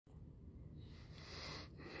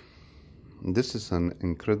This is an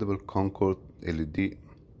incredible Concord LED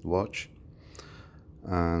watch,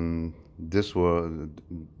 and this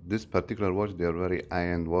particular watch, they are very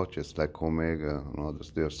high-end watches like Omega and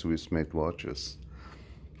others. They are Swiss-made watches,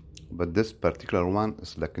 but this particular one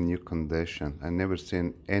is like a new condition. I never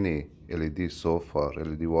seen any LED so far,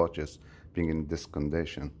 LED watches being in this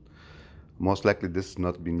condition. Most likely this has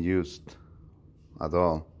not been used at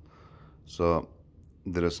all, so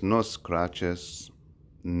there is no scratches,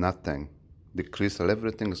 nothing. The crystal,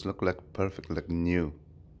 everything is look like perfect, like new.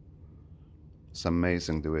 It's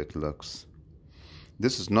amazing the way it looks.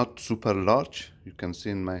 This is not super large. You can see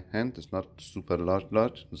in my hand, it's not super large.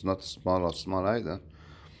 It's not small or small either.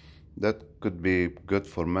 That could be good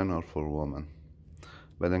for men or for women.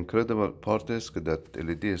 But the incredible part is that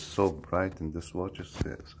LED is so bright in this watch.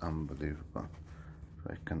 It's unbelievable.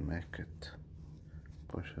 If I can make it,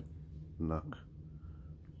 push it, look.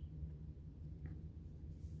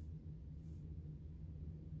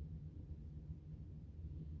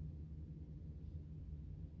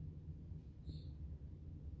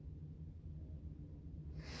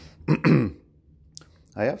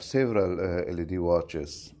 I have several LED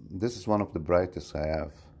watches. This is one of the brightest I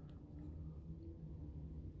have.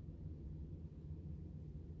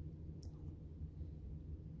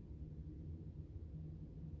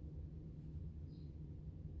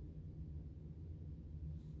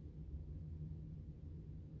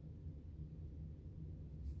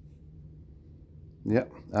 Yeah,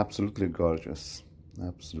 absolutely gorgeous.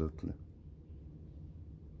 Absolutely.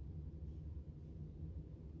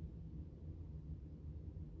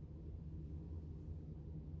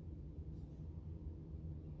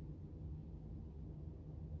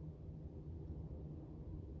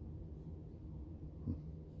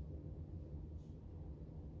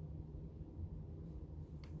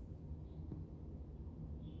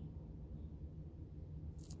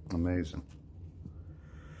 Amazing.